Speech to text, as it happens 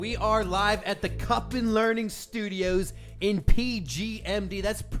We are live at the Cup and Learning Studios in PGMD.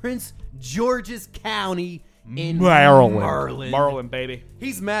 That's Prince George's County in Maryland. Maryland, baby.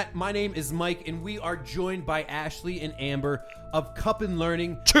 He's Matt. My name is Mike, and we are joined by Ashley and Amber of Cup and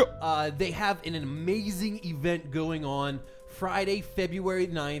Learning. They have an amazing event going on Friday, February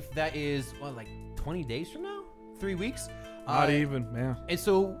 9th. That is, like 20 days from now? 3 weeks? Not even, yeah. And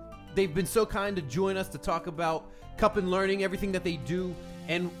so they've been so kind to join us to talk about Cup and Learning, everything that they do.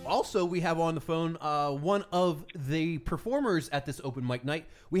 And also, we have on the phone one of the performers at this open mic night.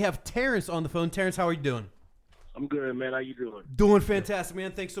 We have Terrence on the phone. Terrence, how are you doing? I'm good, man. How you doing? Doing fantastic,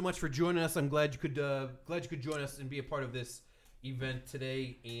 man. Thanks so much for joining us. I'm glad you could join us and be a part of this event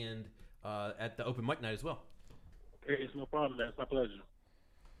today and at the open mic night as well. Hey, it's no problem, man. It's my pleasure.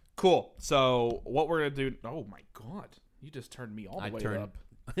 Cool. So what we're going to do... Oh, my God. You just turned me all the way up.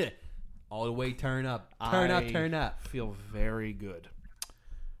 All the way turn up. Turn up. Feel very good.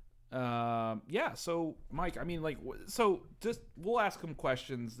 Yeah, so, Mike, I mean, just we'll ask him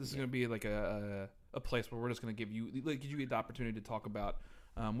questions. This is going to be like a place where we're just going to give you the opportunity to talk about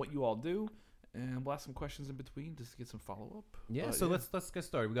what you all do, and we'll ask some questions in between just to get some follow-up. Yeah, so let's get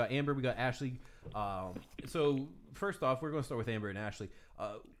started. We got Amber, we got Ashley. So first off, we're going to start with Amber and Ashley.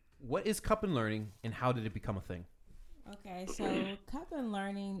 What is Cup and Learning, and how did it become a thing? Okay, so Cup and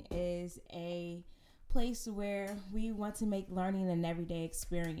Learning is a place where we want to make learning an everyday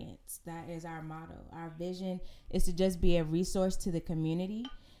experience. That is our motto. Our vision is to just be a resource to the community,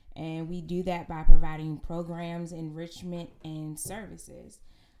 and we do that by providing programs, enrichment, and services.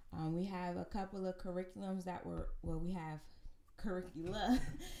 We have a couple of curriculums we have curricula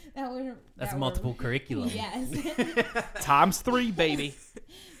That's multiple curriculum. Yes. Times 3, baby.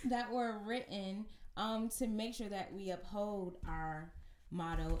 That were written to make sure that we uphold our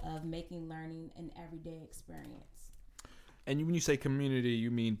motto of making learning an everyday experience. And when you say community,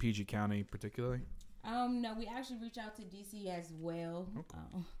 you mean PG County particularly? No, we actually reach out to DC as well.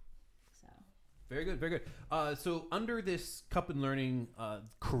 Okay. Very good, very good. So under this Cup and Learning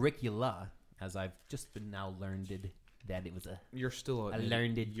curricula, as I've just been now learned that it was you're still a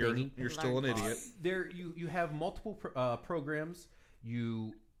learned thing. You're still an idiot. There, you have multiple programs.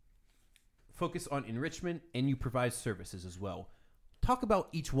 You focus on enrichment, and you provide services as well. Talk about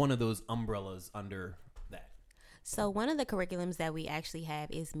each one of those umbrellas under that. So one of the curriculums that we actually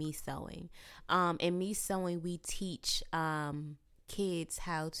have is Me Sewing. In Me Sewing, we teach kids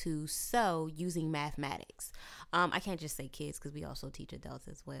how to sew using mathematics. I can't just say kids because we also teach adults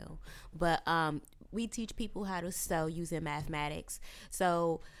as well. But we teach people how to sew using mathematics.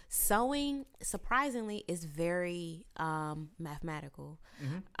 So sewing, surprisingly, is very mathematical.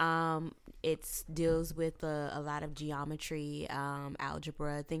 Mm-hmm. It deals with a lot of geometry,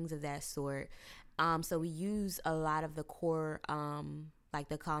 algebra, things of that sort. So we use a lot of the core, like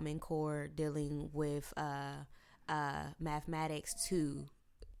the Common Core, dealing with mathematics to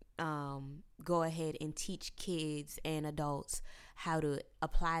go ahead and teach kids and adults how to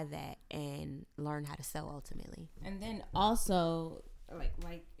apply that and learn how to sew ultimately. And then also,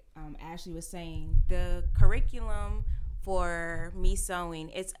 like Ashley was saying, the curriculum for Me Sewing,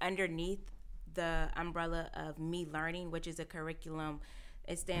 it's underneath the umbrella of Me Learning, which is a curriculum.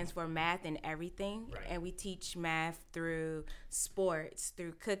 It stands for math and everything. Right. And we teach math through sports,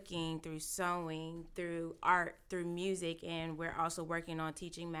 through cooking, through sewing, through art, through music. And we're also working on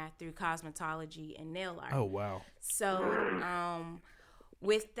teaching math through cosmetology and nail art. Oh, wow. So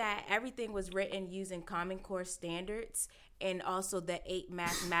with that, everything was written using Common Core standards and also the 8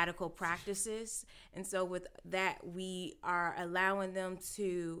 mathematical practices. And so with that, we are allowing them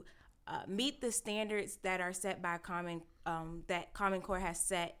to meet the standards that are set by that Common Core has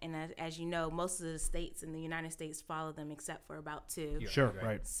set, and as you know, most of the states in the United States follow them, except for about 2. Yeah, sure,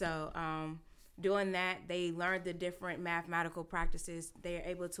 right. So, doing that, they learn the different mathematical practices. They are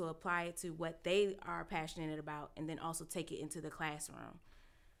able to apply it to what they are passionate about, and then also take it into the classroom.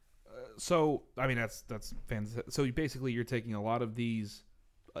 So, I mean, that's fantastic. So, you're taking a lot of these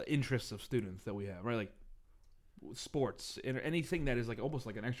interests of students that we have, right? Like sports and anything that is like almost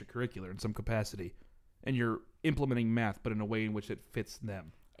like an extracurricular in some capacity, and you're implementing math but in a way in which it fits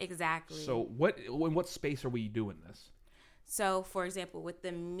them. Exactly. So in what space are we doing this? So for example, with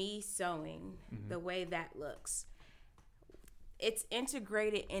the Me Sewing, mm-hmm. the way that looks, it's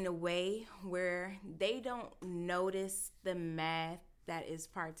integrated in a way where they don't notice the math that is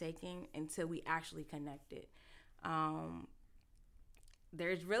partaking until we actually connect it.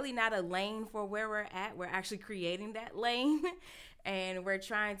 There's really not a lane for where we're at. We're actually creating that lane, and we're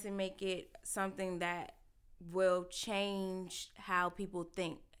trying to make it something that will change how people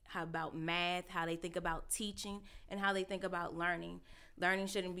think about math, how they think about teaching, and how they think about learning. learning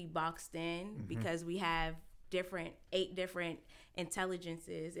shouldn't be boxed in because we have 8 different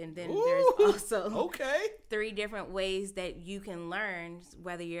intelligences, and then there's also 3 different ways that you can learn,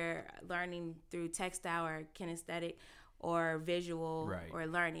 whether you're learning through textile or kinesthetic or visual or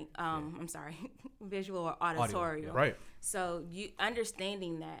learning I'm sorry, visual or auditorial. Right. So you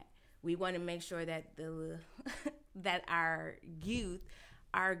understanding that, we want to make sure that that our youth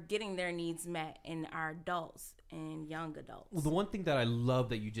are getting their needs met, and our adults and young adults. Well, the one thing that I love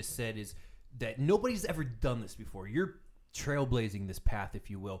that you just said is that nobody's ever done this before. You're trailblazing this path, if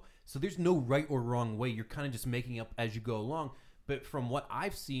you will. So there's no right or wrong way. You're kind of just making up as you go along. But from what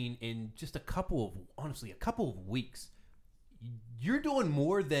I've seen in just a couple of weeks, you're doing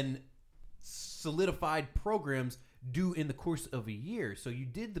more than solidified programs do in the course of a year. So you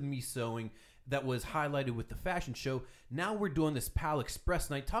did the Me Sewing that was highlighted with the fashion show. Now we're doing this Pal Express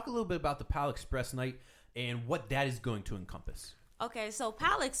night. Talk a little bit about the Pal Express night and what that is going to encompass. Okay, so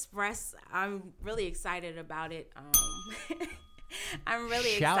Pal Express, I'm really excited about it. I'm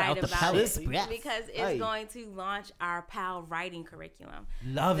really excited about it because it's going to launch our Pal writing curriculum.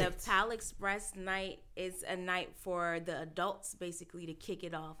 The Pal Express night is a night for the adults basically to kick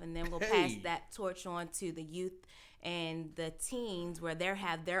it off, and then we'll pass that torch on to the youth and the teens, where they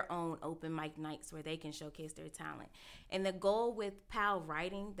have their own open mic nights where they can showcase their talent. And the goal with Pal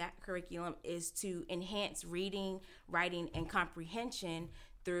Writing, that curriculum, is to enhance reading, writing, and comprehension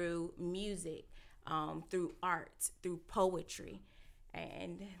through music, through art, through poetry.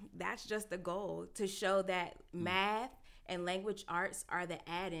 And that's just the goal, to show that math and language arts are the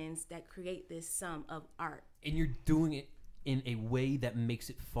add-ins that create this sum of art. And you're doing it in a way that makes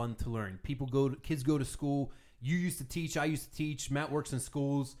it fun to learn. Kids go to school. You used to teach. I used to teach. Matt works in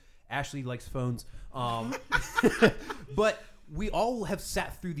schools. Ashley likes phones. But we all have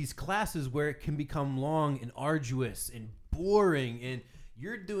sat through these classes where it can become long and arduous and boring. And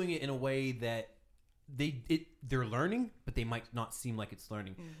you're doing it in a way that they're learning, but they might not seem like it's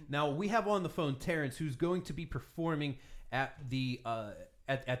learning. Mm-hmm. Now we have on the phone Terrence, who's going to be performing at the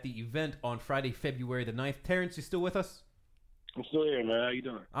event on Friday, February the 9th. Terrence, you still with us? I'm still here, man. How you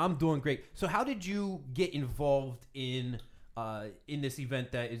doing? I'm doing great. So how did you get involved in this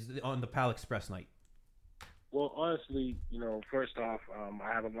event that is on the Pal Express night? Well, honestly, first off,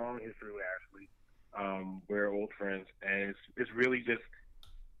 I have a long history with Ashley. We're old friends, and it's really just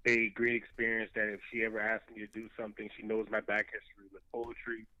a great experience that if she ever asks me to do something, she knows my back history with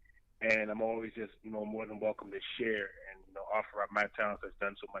poetry, and I'm always just, more than welcome to share and, offer up my talents that's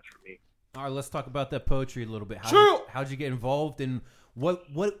done so much for me. All right, let's talk about that poetry a little bit. How'd you get involved, and what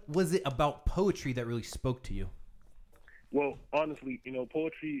was it about poetry that really spoke to you? Well, honestly,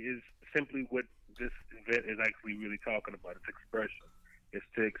 poetry is simply what this event is actually really talking about. It's expression. It's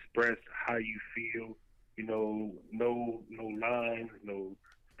to express how you feel. No lines, no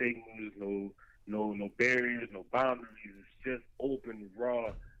stigmas, no barriers, no boundaries. It's just open,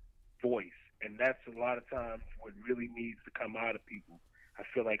 raw voice, and that's a lot of times what really needs to come out of people. I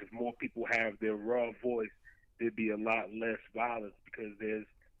feel like if more people have their raw voice, there'd be a lot less violence because there's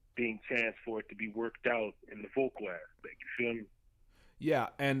being chance for it to be worked out in the vocal aspect. You feel me? Yeah,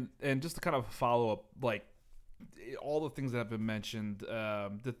 and just to kind of follow up, like all the things that have been mentioned,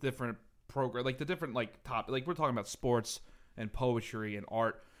 the different program, like the different topic, like we're talking about sports and poetry and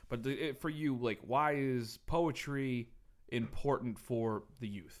art, but for you, like, why is poetry important for the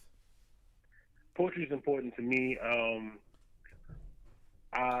youth? Poetry is important to me.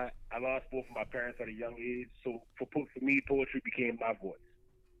 I lost both of my parents at a young age, so for me, poetry became my voice.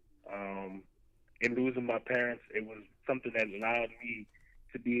 In losing my parents, it was something that allowed me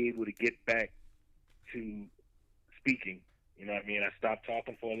to be able to get back to speaking. You know what I mean? I stopped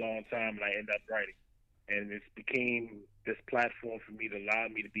talking for a long time, and I ended up writing. And it became this platform for me to allow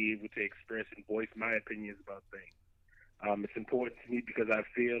me to be able to express and voice my opinions about things. It's important to me because I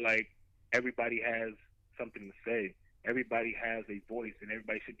feel like everybody has something to say. Everybody has a voice, and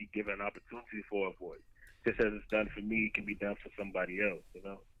everybody should be given an opportunity for a voice. Just as it's done for me, it can be done for somebody else,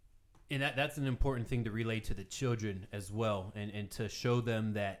 And that's an important thing to relay to the children as well, and to show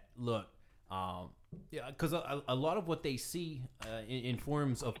them that, look, because a lot of what they see in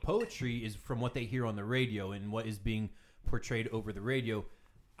forms of poetry is from what they hear on the radio and what is being portrayed over the radio.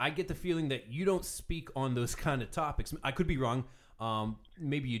 I get the feeling that you don't speak on those kind of topics. I could be wrong.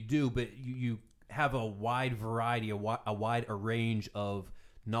 Maybe you do, but you have a wide variety, a wide range of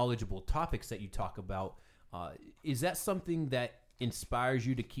knowledgeable topics that you talk about. Is that something that inspires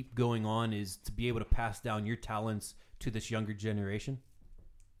you to keep going on, is to be able to pass down your talents to this younger generation?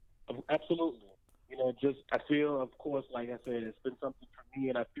 Absolutely. I feel, of course, like I said, it's been something for me,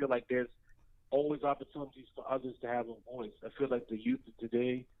 and I feel like there's always opportunities for others to have a voice. I feel like the youth of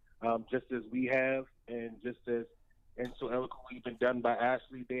today, just as we have, and just as and so eloquently been done by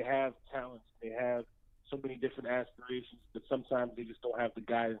Ashley, they have talents. They have so many different aspirations, but sometimes they just don't have the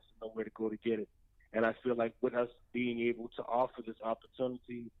guidance to know where to go to get it. And I feel like with us being able to offer this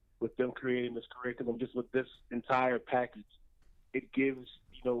opportunity, with them creating this curriculum, just with this entire package, it gives,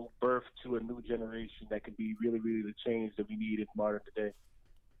 birth to a new generation that can be really, really the change that we need in modern today.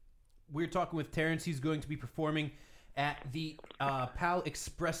 We're talking with Terrence. He's going to be performing at the PAL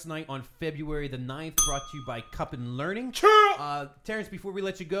Express Night on February the 9th, brought to you by Cup and Learning. Terrence, before we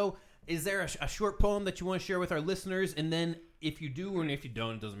let you go, is there a short poem that you want to share with our listeners? And then if you do or if you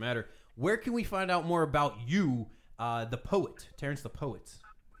don't, it doesn't matter. Where can we find out more about you, the poet, Terrence the Poet,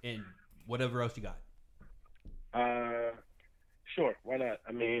 and whatever else you got? Sure, why not?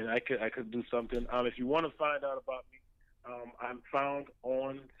 I mean, I could do something. If you want to find out about me, I'm found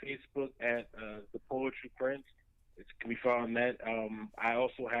on Facebook at the Poetry Prince. It can be found that. I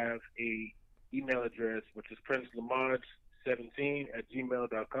also have a email address, which is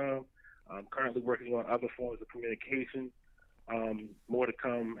princelamont17@gmail.com. I'm currently working on other forms of communication. More to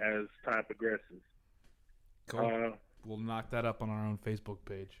come as time progresses. Cool. We'll knock that up on our own Facebook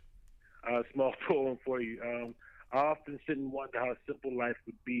page. A small poem for you. I often sit and wonder how simple life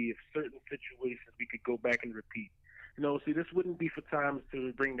would be if certain situations we could go back and repeat. See, this wouldn't be for times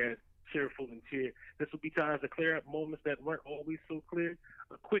to bring that cheerful and cheer. This would be times to clear up moments that weren't always so clear.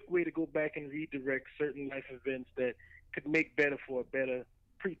 A quick way to go back and redirect certain life events that could make better for a better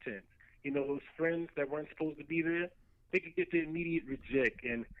pretense. Those friends that weren't supposed to be there, they could get the immediate reject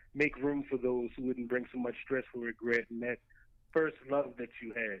and make room for those who wouldn't bring so much stress or regret. And that first love that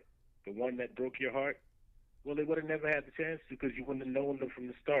you had, the one that broke your heart, well, they would have never had the chance to because you wouldn't have known them from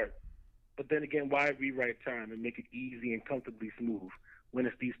the start. But then again, why rewrite time and make it easy and comfortably smooth when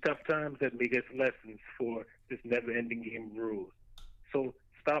it's these tough times that make us lessons for this never-ending game of rules? So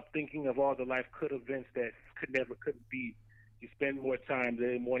stop thinking of all the life could events that couldn't be. You spend more time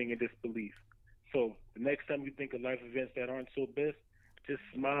there morning in disbelief. So the next time you think of life events that aren't so best, just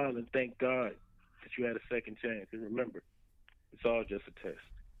smile and thank God that you had a second chance. And remember, it's all just a test.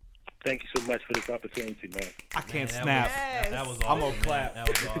 Thank you so much for this opportunity, man. I can't snap. That was awesome. I'm gonna clap. That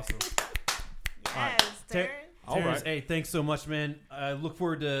was awesome. Yes, Terrence. Terrence, right. hey, thanks so much, man. I look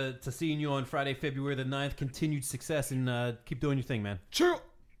forward to seeing you on Friday, February the 9th. Continued success and keep doing your thing, man. True.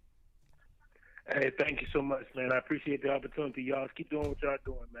 Hey, thank you so much, man. I appreciate the opportunity. Y'all keep doing what y'all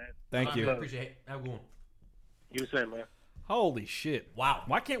doing, man. Thank you. I appreciate it. Have a good one. You the same, man. Holy shit. Wow.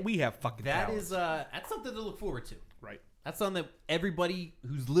 Why can't we have fucking That talents? is that's something to look forward to. Right. That's something that everybody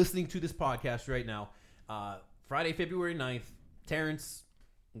who's listening to this podcast right now, Friday, February 9th, Terrence,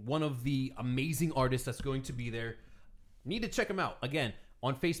 one of the amazing artists that's going to be there. Need to check him out. Again,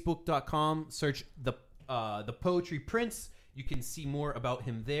 on Facebook.com, search the Poetry Prince. You can see more about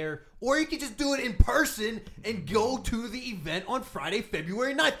him there. Or you can just do it in person and go to the event on Friday,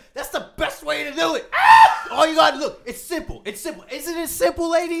 February 9th. That's the best way to do it. All you got to look. It's simple. It's simple. Isn't it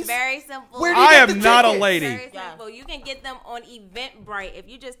simple, ladies? Very simple. Where do you I get am the not a tickets? lady. Very simple. You can get them on Eventbrite. If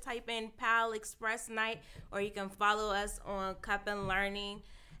you just type in PAL Express Night, or you can follow us on Cup and Learning,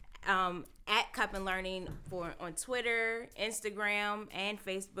 at Cup and Learning on Twitter, Instagram, and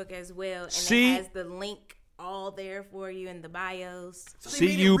Facebook as well. And See? it has the link all there for you in the bios. So they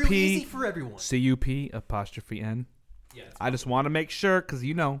made it real easy for everyone. CUP''N. Yeah, it's I just want to make sure, because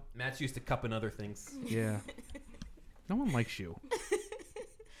Matt's used to cupping other things. Yeah. No one likes you.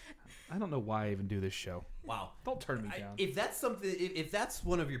 I don't know why I even do this show. Wow. Don't turn me down. If that's something, if that's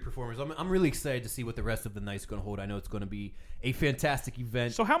one of your performers, I'm really excited to see what the rest of the night's going to hold. I know it's going to be a fantastic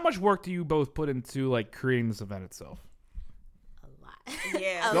event. So how much work do you both put into creating this event itself? A lot.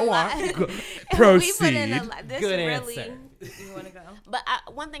 Yeah. Go lot. on. Go- We put in a Proceed. lot. This Good really, answer. You want to go? But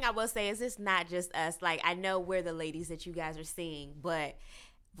one thing I will say is it's not just us. I know we're the ladies that you guys are seeing, but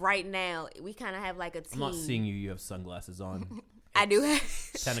right now we kind of have a team. I'm not seeing you. You have sunglasses on. I do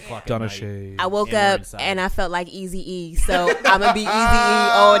have. 10 o'clock Donna at night. Shade. I woke And we're up inside. and I felt like Eazy-E, so I'm gonna be Eazy-E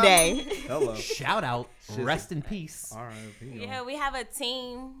all day. Hello. Shout out. Rest in peace. All right. Yeah, we have a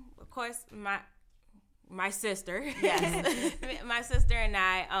team. Of course, my sister. Yes. My sister and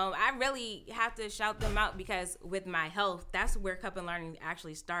I really have to shout them out because with my health, that's where Cup and Learning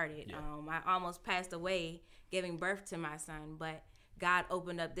actually started. Yeah. I almost passed away giving birth to my son, but God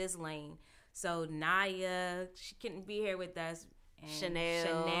opened up this lane. So Naya, she couldn't be here with us. And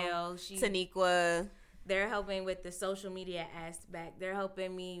Chanel, Taniqua. they're helping with the social media aspect. They're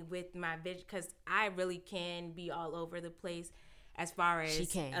helping me with my vision because I really can be all over the place. as far She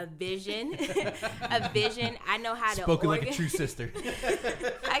as can. a vision. I know how to Spoken like a true sister.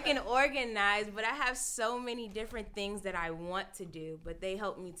 I can organize, but I have so many different things that I want to do, but they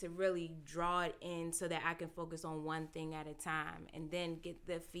help me to really draw it in so that I can focus on one thing at a time and then get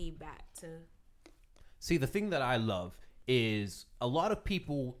the feedback to. See, the thing that I love is a lot of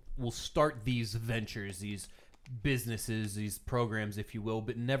people will start these ventures, these businesses, these programs, if you will,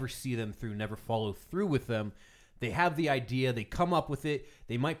 but never see them through, never follow through with them. They have the idea, they come up with it,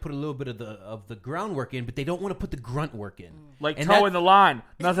 they might put a little bit of the groundwork in, but they don't want to put the grunt work in. Like And toeing that- the line,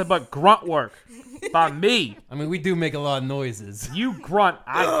 nothing but grunt work by me. I mean, we do make a lot of noises. You grunt,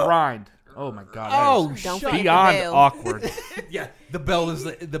 I grind. Oh my god. that Oh, is Don't shut forget the beyond bell. awkward. Yeah, the bell is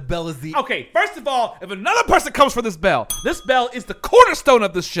the. Okay, first of all, if another person comes for this bell is the cornerstone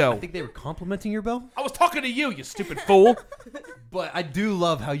of this show. I think they were complimenting your bell, I was talking to you, you stupid fool. but I do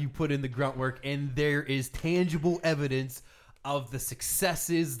love how you put in the grunt work, and there is tangible evidence of the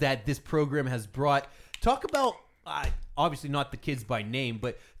successes that this program has brought. Talk about obviously not the kids by name,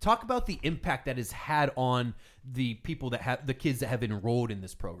 but talk about the impact that has had on the people that have the kids that have enrolled in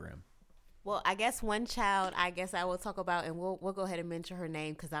this program. Well, I guess one child, I guess I will talk about, and we'll go ahead and mention her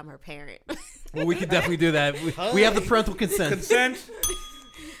name because I'm her parent. Well, we could definitely do that. We have the parental consent. Consent.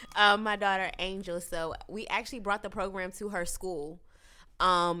 My daughter Angel. So we actually brought the program to her school,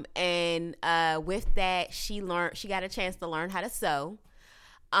 and with that, she got a chance to learn how to sew,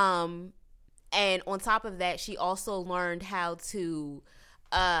 and on top of that, she also learned how to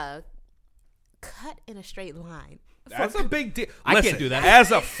cut in a straight line. That's a big deal. I can't do that.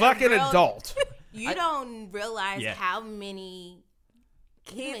 As a fucking Girl, adult. You don't realize Yeah. how many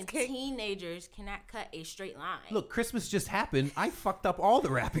even can- teenagers cannot cut a straight line. Look, Christmas just happened. I fucked up all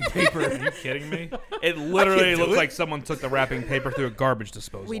the wrapping paper. Are you kidding me? It literally do looks it. like someone took the wrapping paper through a garbage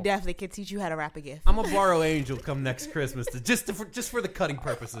disposal. We definitely can teach you how to wrap a gift. I'm gonna borrow Angel come next Christmas just for the cutting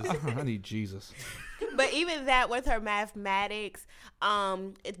purposes. I need Jesus. But even that with her mathematics,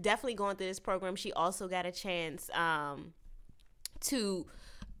 it's definitely going through this program. She also got a chance to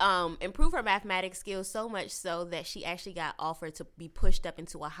improve her mathematics skills so much so that she actually got offered to be pushed up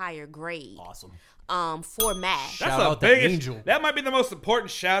into a higher grade Awesome. for math. Shout That's out the to biggest. Angel. That might be the most important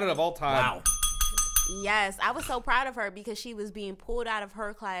shout out of all time. Wow. Yes, I was so proud of her because she was being pulled out of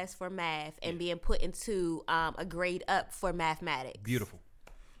her class for math and being put into a grade up for mathematics. Beautiful.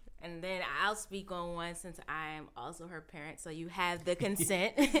 And then I'll speak on one since I am also her parent, so you have the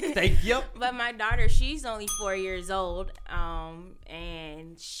consent. Thank you. But my daughter, she's only 4 years old,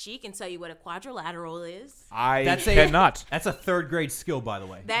 and she can tell you what a quadrilateral is. I That's cannot. That's a third grade skill, by the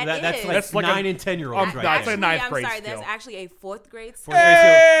way. That's That's like 9 a- and 10-year-olds right that's there. a ninth I'm grade sorry, skill. that's actually a fourth grade skill. Fourth grade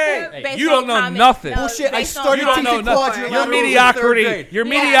skill. Hey, Based you on don't know comment- nothing. no, Bullshit, I based on started You don't know teaching nothing. quadrilaterals You're in third mediocrity. grade. You're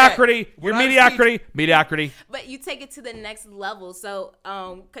Yeah. mediocrity. You're When I was mediocrity. Mediocrity. But you take it to the next level. So,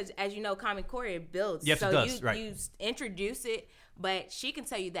 because as you know, Common Core, it builds. Yes, so it does, you, right. you introduce it, but she can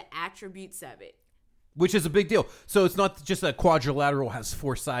tell you the attributes of it. Which is a big deal. So it's not just a quadrilateral has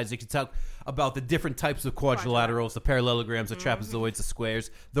four sides. You can talk about the different types of quadrilaterals, the parallelograms, the trapezoids, the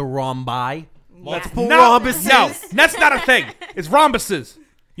squares, the rhombi, multiple No, rhombuses. no, that's not a thing. It's rhombuses.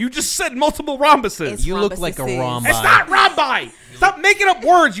 You just said multiple rhombuses. It's You look like a rhombuses. rhombi. It's not rhombi. Stop making up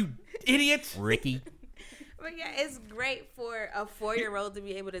words, you idiot. Ricky. But yeah, it's great for a 4-year-old to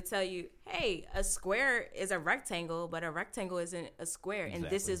be able to tell you, hey, a square is a rectangle, but a rectangle isn't a square, and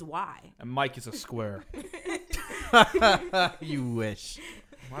this Exactly. is why. And Mike is a square. You wish.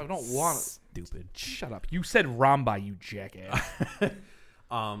 I don't want it. Stupid. Shut up. You said rhombi, you jackass.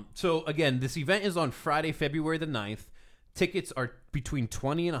 So again, this event is on Friday, February the 9th. Tickets are between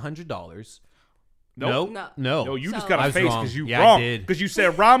 $20 and $100. Nope. No. No, you just So- got I a was face wrong. because you Yeah, I wrong. did. Because you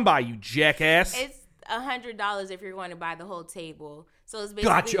said rhombi, you jackass. It's $100 if you're going to buy the whole table. So it's basically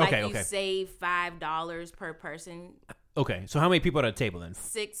Gotcha. like Okay, you okay. save $5 per person. Okay, so how many people at a table then?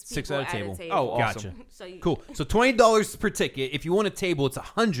 Six people Six at a at table. a table. Oh, awesome. Gotcha. So you, Cool. So $20 per ticket. If you want a table, it's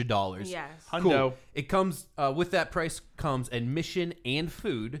 $100. Yes. Cool. Hundo. It comes with that price comes admission and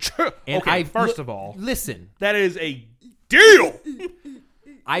food. Okay, And first of all, listen. that is a deal.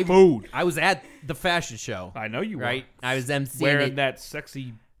 Food. I was at the fashion show. I know you were. Right. I was emceeing Wearing it. that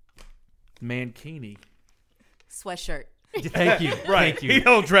sexy mankini. Sweatshirt. Thank you. Right. Thank He you.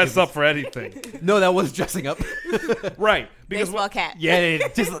 don't dress up for anything. No, that was dressing up. Right. Because Baseball cap. Yeah,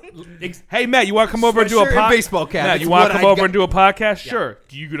 it just hey Matt, you want to come over and do a Sweatshirt and podcast? baseball cap. Matt, It's you want what to come I over got- and do a podcast? Sure.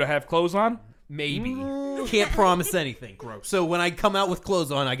 Do you gonna have clothes on? maybe can't promise anything. Gross. So when I come out with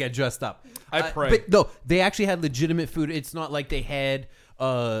clothes on, I get dressed up. I pray. But no, they actually had legitimate food. It's not like they had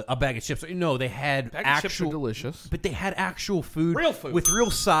a bag of chips. No, they had Bag of chips are actual delicious. But they had actual food, Real food. with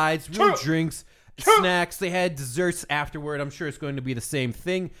real sides, real True. drinks. snacks. They had desserts afterward. I'm sure it's going to be the same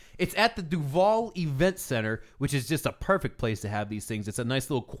thing. It's at the Duval Event Center, which is just a perfect place to have these things. It's a nice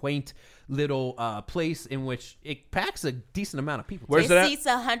little quaint little place in which it packs a decent amount of people. Where's it it at? seats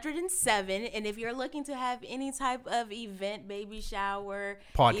 107, and if you're looking to have any type of event, baby shower,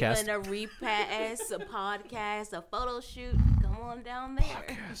 Podcast. even a repast, a podcast, a photo shoot, come on down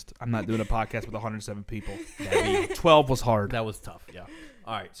there. I'm not doing a podcast with 107 people. 12 was hard. That was tough, yeah.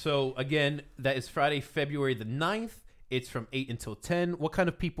 All right, so again, that is Friday, February the 9th. It's from 8 until 10. What kind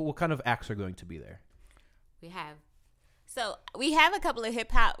of people, what kind of acts are going to be there? We have a couple of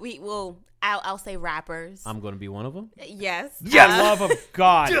hip hop. I'll say rappers. I'm going to be one of them. Yes. Yes. Love of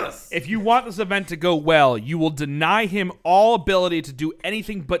God. Yes. If you want this event to go well, you will deny him all ability to do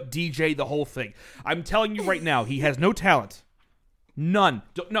anything but DJ the whole thing. I'm telling you right now, he has no talent. None.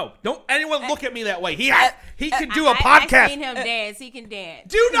 Don't anyone look at me that way. He can do a podcast. I've seen him dance. He can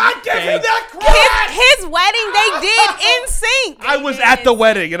dance. Do not give him that credit. His wedding, they did in sync. I was at the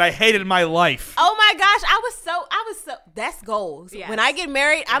wedding and I hated my life. Oh my gosh, I was so. That's goals. Yes. When I get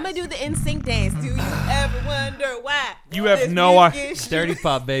married, I'm gonna do the in sync dance. Do you ever wonder why? You have no idea. Dirty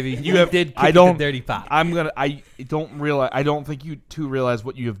pop, baby. I don't. Dirty pop. I don't realize. I don't think you two realize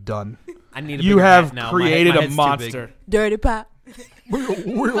what you have done. I need a You bigger have hat now. created My a head's too monster. Dirty pop.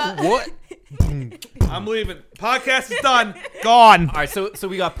 What? I'm leaving. Podcast is done. Gone. All right, so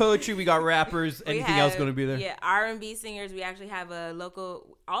we got poetry, we got rappers. Anything else going to be there? Yeah, R&B singers. We actually have a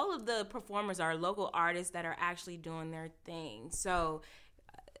local. All of the performers are local artists that are actually doing their thing. So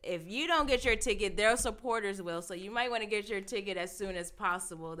if you don't get your ticket, their supporters will. So you might want to get your ticket as soon as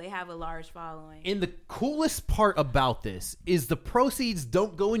possible. They have a large following. And the coolest part about this is the proceeds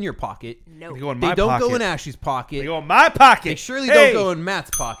don't go in your pocket. No, They go in They my don't pocket. go in Ashley's pocket. They go in my pocket. They surely Hey, don't go in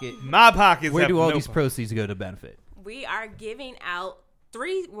Matt's pocket. my pockets. Where have do all no these pocket. proceeds go to benefit? we are giving out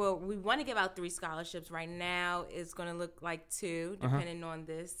 3. Well, we want to give out 3 scholarships right now. It's going to look like 2, depending on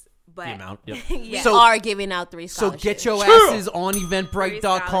this. But The amount. Yep. yeah. So- We are giving out 3 So scholarships. get your True. asses on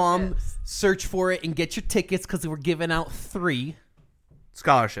eventbrite.com, scholarships. search for it, and get your tickets because we're giving out 3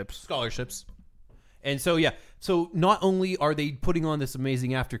 Scholarships. scholarships. And so, yeah. So not only are they putting on this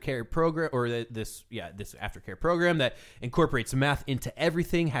amazing aftercare program, or this aftercare program that incorporates math into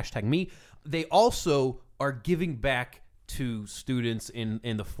everything, #me, they also are giving back to students in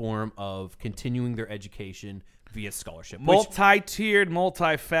the form of continuing their education via scholarship. which- Multi-tiered,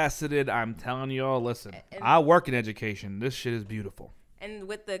 multifaceted. I'm telling you all, listen. I work in education. This shit is beautiful. And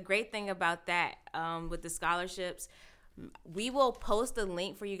with the great thing about that, with the scholarships, we will post a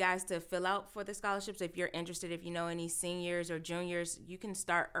link for you guys to fill out for the scholarships. If you're interested, if you know any seniors or juniors, you can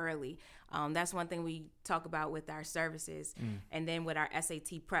start early. That's one thing we talk about with our services. And then with our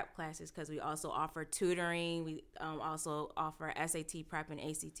SAT prep classes, because we also offer tutoring. We also offer SAT prep and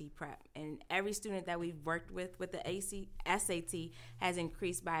ACT prep. And every student that we've worked with the SAT has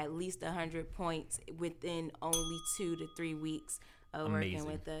increased by at least 100 points within only 2 to 3 weeks of Amazing.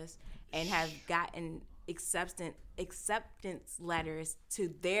 working with us, and have gotten acceptance letters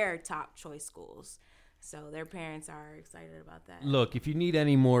to their top choice schools. So their parents are excited about that. Look, if you need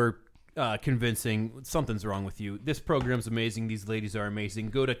any more convincing, something's wrong with you. This program's amazing. These ladies are amazing.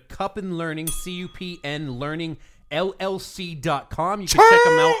 Go to Cupin Learning, CUPN Learning, LLC.com. You can check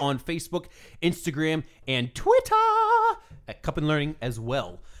them out on Facebook, Instagram, and Twitter at Cupin Learning as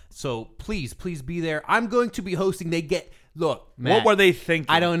well. So please be there. I'm going to be hosting. Look, Matt, What were they thinking?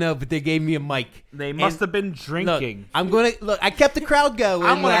 I don't know, but they gave me a mic. They must have been Look, drinking. I kept the crowd going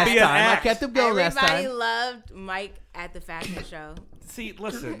I'm gonna last be an time. I act. kept them going last Everybody time. loved Mike at the fashion show. See,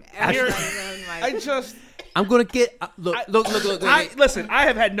 listen. Everybody loved Mike. I just... I'm going to get look. Listen, I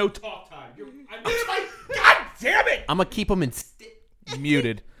have had no talk time. God damn it! I'm going to keep them in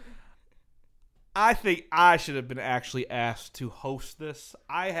Muted. I think I should have been actually asked to host this.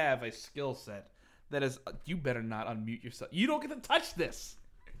 I have a skill set that is... You better not unmute yourself. You don't get to touch this.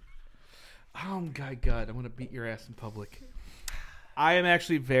 Oh, my God. I'm going to beat your ass in public. I am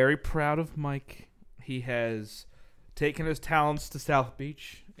actually very proud of Mike. He has taken his talents to South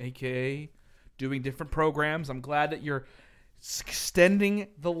Beach, a.k.a. doing different programs. I'm glad that you're extending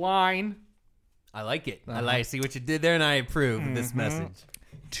the line I like it. I see what you did there, and I approve of this message.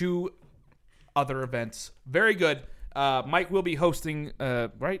 to other events. Very good. Mike will be hosting,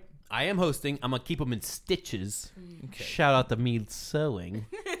 right? I am hosting. I'm gonna keep them in stitches. Okay. Shout out to me sewing.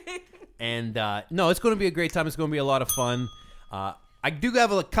 And no, it's going to be a great time. It's going to be a lot of fun. I do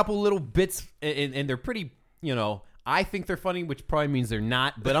have a couple little bits, and they're pretty. I think they're funny, which probably means they're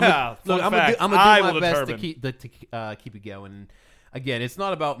not. But I'm gonna do my best to keep it going. Again, it's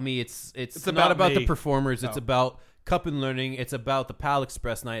not about me. It's not about me. the performers. It's about Cup and Learning. It's about the Pal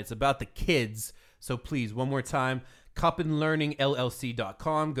Express night. It's about the kids. So please, one more time,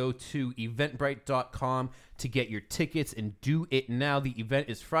 cupandlearningllc.com. Go to eventbrite.com to get your tickets and do it now. The event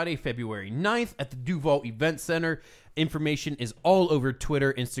is Friday, February 9th at the Duval Event Center. Information is all over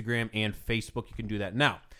Twitter, Instagram, and Facebook. You can do that now.